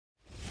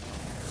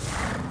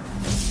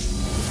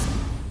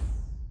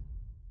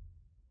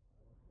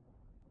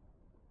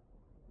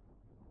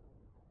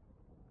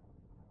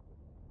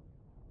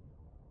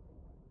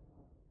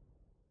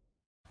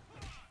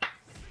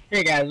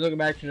Hey guys, welcome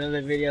back to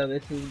another video.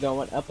 This is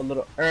going up a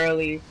little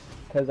early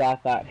because I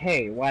thought,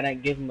 hey, why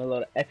not give them a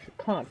little extra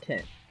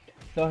content?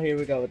 So here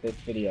we go with this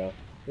video.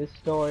 It's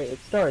story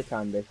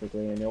time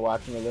basically, and you're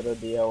watching a little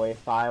DOA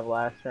 5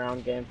 last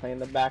round gameplay in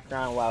the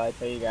background while I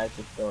tell you guys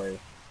the story.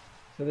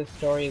 So this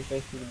story is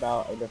basically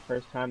about the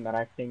first time that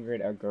I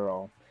fingered a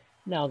girl.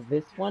 Now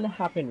this one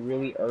happened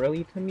really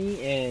early to me,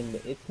 and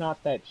it's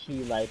not that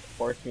she like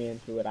forced me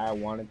into it. I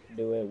wanted to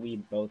do it. We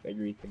both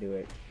agreed to do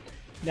it.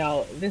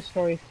 Now, this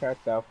story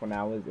starts off when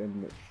I was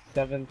in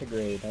 7th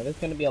grade. Now, this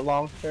is going to be a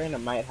long story, and I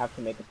might have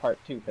to make a part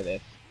 2 for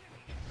this.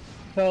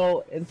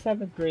 So, in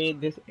 7th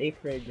grade, this 8th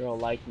grade girl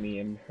liked me,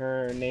 and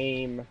her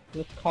name,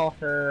 let's call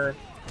her,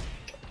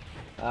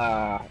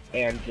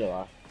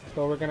 Angela.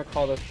 So, we're going to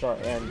call this girl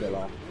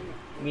Angela.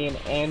 Me and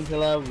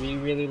Angela, we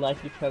really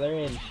like each other,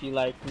 and she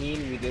liked me,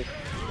 and we just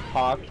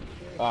talked,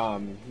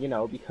 you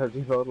know, because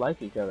we both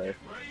like each other.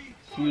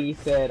 She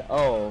said,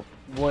 oh,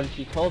 when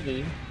she told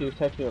me, she was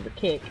texting me with a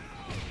kick.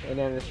 And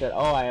then it said,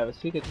 oh, I have a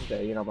secret to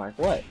say. And I'm like,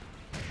 what?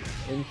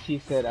 And she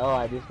said, oh,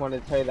 I just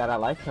wanted to tell you that I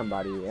like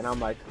somebody. And I'm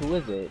like, who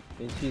is it?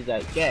 And she's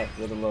like, guess,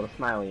 with a little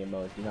smiley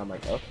emoji. And I'm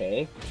like,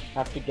 okay.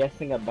 After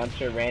guessing a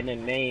bunch of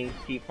random names,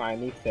 she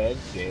finally said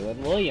Jalen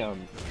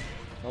Williams.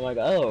 I'm like,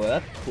 oh,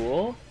 that's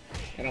cool.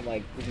 And I'm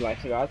like, would you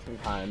like to go out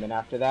sometime? And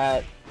after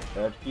that,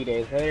 a few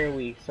days later,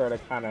 we sort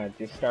of kind of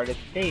just started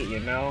to date, you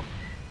know?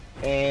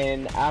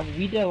 And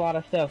we did a lot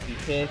of stuff. We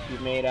kissed, we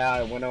made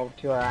out, I went over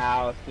to her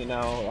house, you know,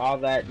 all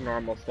that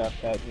normal stuff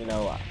that, you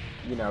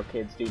know,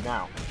 kids do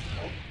now.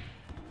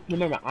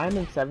 Remember, I'm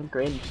in 7th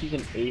grade and she's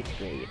in 8th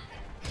grade.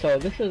 So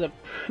this is a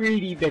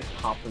pretty big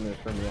compliment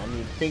for me. I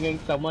mean, fingering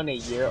someone a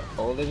year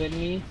older than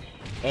me,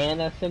 and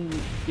that's in,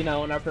 you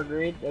know, in upper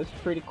grade, that's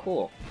pretty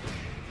cool.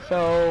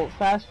 So,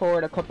 fast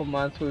forward a couple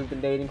months, we've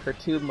been dating for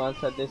 2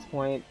 months at this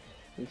point,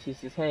 and she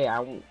says, hey,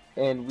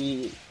 and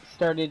we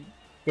started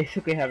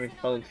basically having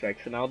phone sex,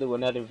 and I'll do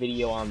another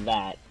video on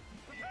that.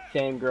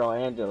 Same girl,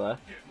 Angela.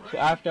 So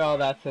after all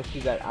that stuff,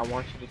 she's like, I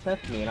want you to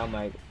test me, and I'm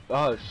like,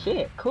 oh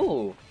shit,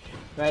 cool.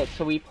 Right,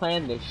 so we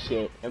planned this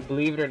shit, and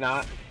believe it or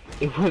not,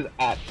 it was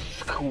at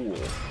school.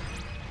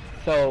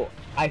 So,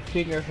 I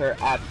fingered her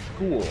at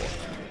school.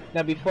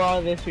 Now before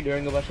all this, we were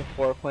doing a bunch of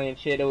foreplay and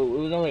shit. It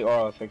was only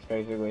oral sex,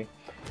 basically.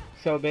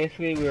 So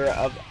basically, we were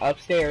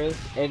upstairs,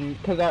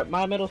 and because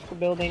my middle school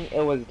building,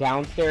 it was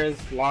downstairs,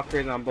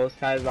 lockers on both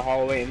sides of the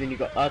hallway, and then you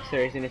go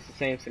upstairs, and it's the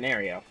same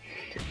scenario.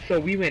 So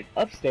we went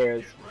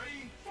upstairs,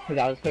 because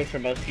that was a place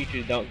where most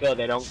teachers don't go.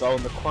 They don't go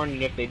in the corner,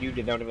 and if they do,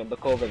 they don't even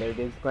look over there.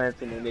 They just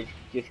glance, and then they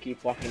just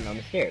keep walking down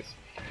the stairs.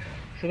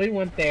 So we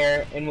went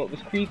there, and what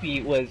was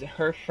creepy was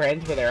her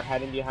friends were there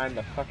hiding behind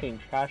the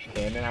fucking trash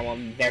can, and I will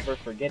never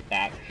forget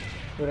that.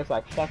 We're just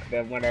like, fuck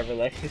them, whatever,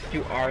 let's just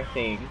do our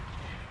thing.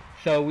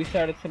 So we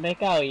started to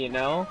make out, you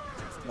know?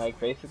 Like,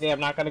 basically, I'm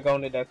not gonna go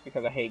into depth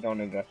because I hate going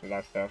into depth with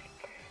that stuff.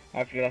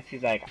 After that,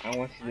 she's like, I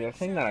want you to do the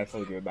thing that I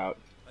told you about.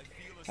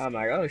 I'm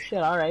like, oh shit,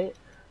 alright.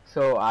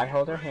 So I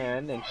held her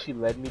hand, and she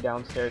led me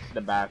downstairs to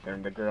the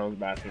bathroom, the girls'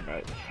 bathroom.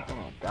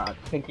 Oh god,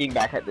 thinking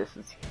back at this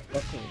is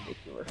fucking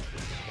ridiculous.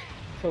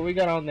 So we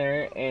got on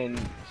there, and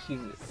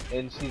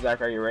she's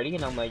like, are you ready?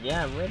 And I'm like,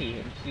 yeah, I'm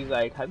ready. And she's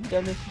like, have you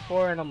done this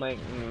before? And I'm like,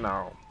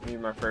 no, this is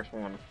my first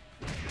one.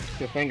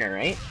 Your finger,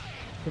 right?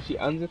 So she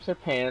unzips her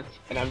pants,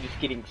 and I'm just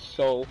getting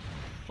so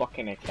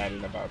fucking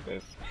excited about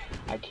this.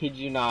 I kid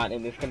you not,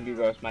 and this is gonna be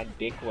gross, my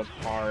dick was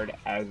hard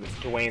as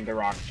Dwayne The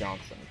Rock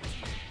Johnson.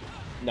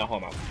 No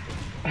homo.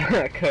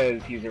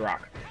 Cause he's a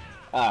rock.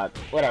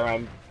 Whatever,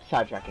 I'm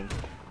sidetracking.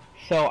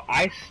 So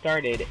I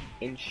started,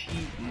 and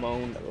she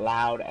moaned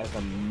loud as a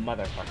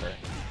motherfucker.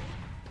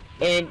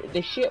 And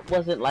the shit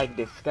wasn't like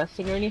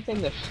disgusting or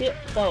anything, the shit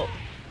felt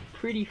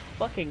pretty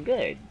fucking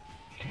good.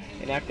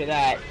 And after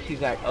that, she's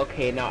like,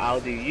 okay, now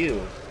I'll do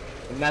you.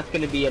 And that's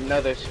going to be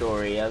another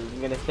story. I'm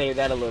going to say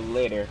that a little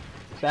later.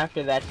 So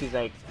after that, she's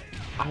like,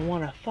 I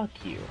want to fuck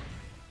you.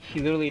 She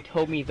literally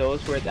told me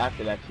those words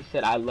after that. She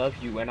said, I love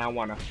you and I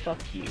want to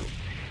fuck you.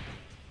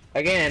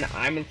 Again,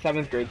 I'm in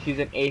 7th grade. She's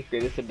in 8th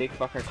grade. This is a big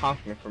fucking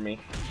compliment for me.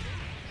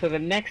 So the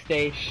next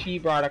day, she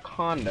brought a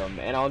condom.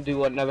 And I'll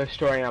do another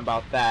story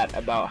about that,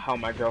 about how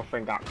my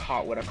girlfriend got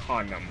caught with a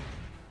condom.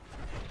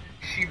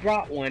 She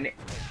brought one,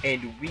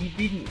 and we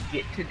didn't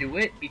get to do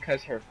it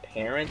because her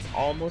parents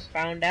almost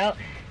found out.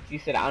 She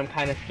said, I'm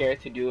kind of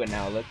scared to do it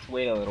now, let's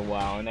wait a little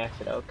while, and I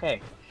said,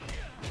 okay.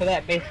 So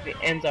that basically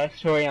ends our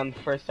story on the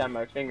first time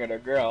I fingered a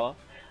girl.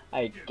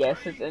 I guess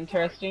it's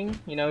interesting,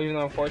 you know, even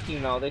though I'm 14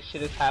 and all this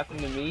shit has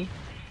happened to me.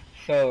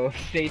 So,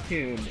 stay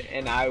tuned,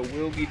 and I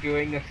will be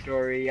doing a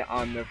story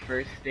on the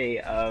first day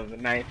of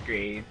 9th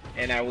grade,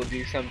 and I will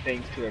do some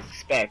things to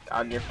expect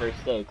on your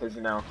first day, because,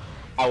 you know,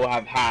 I will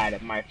have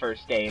had my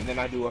first day, and then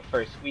I'll do a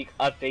first week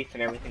updates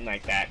and everything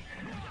like that.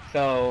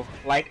 So,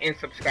 like and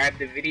subscribe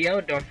to the video.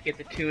 Don't forget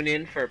to tune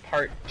in for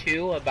part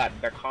 2 about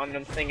the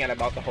condom thing and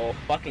about the whole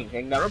fucking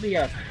thing. That'll be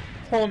a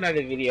whole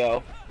nother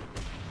video.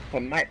 I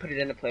might put it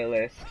in the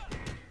playlist.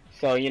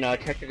 So, you know,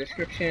 check the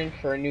description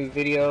for new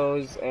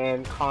videos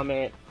and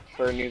comment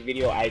for new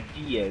video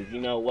ideas.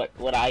 You know,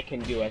 what I can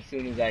do as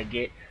soon as I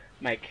get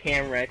my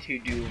camera to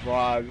do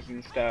vlogs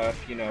and stuff,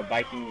 you know,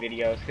 biking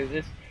videos, because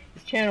this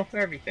channel for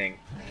everything.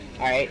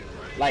 Alright,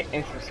 like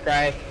and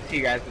subscribe. See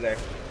you guys there.